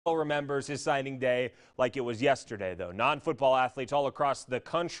Remembers his signing day like it was yesterday, though. Non-football athletes all across the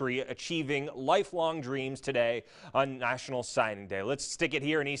country achieving lifelong dreams today on National Signing Day. Let's stick it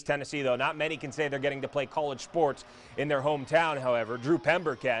here in East Tennessee, though. Not many can say they're getting to play college sports in their hometown, however. Drew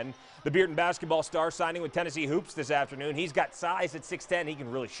Pember can. The Bearden basketball star signing with Tennessee Hoops this afternoon. He's got size at 6'10". He can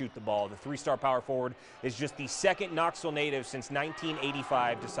really shoot the ball. The three-star power forward is just the second Knoxville native since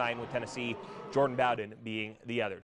 1985 to sign with Tennessee, Jordan Bearden being the other.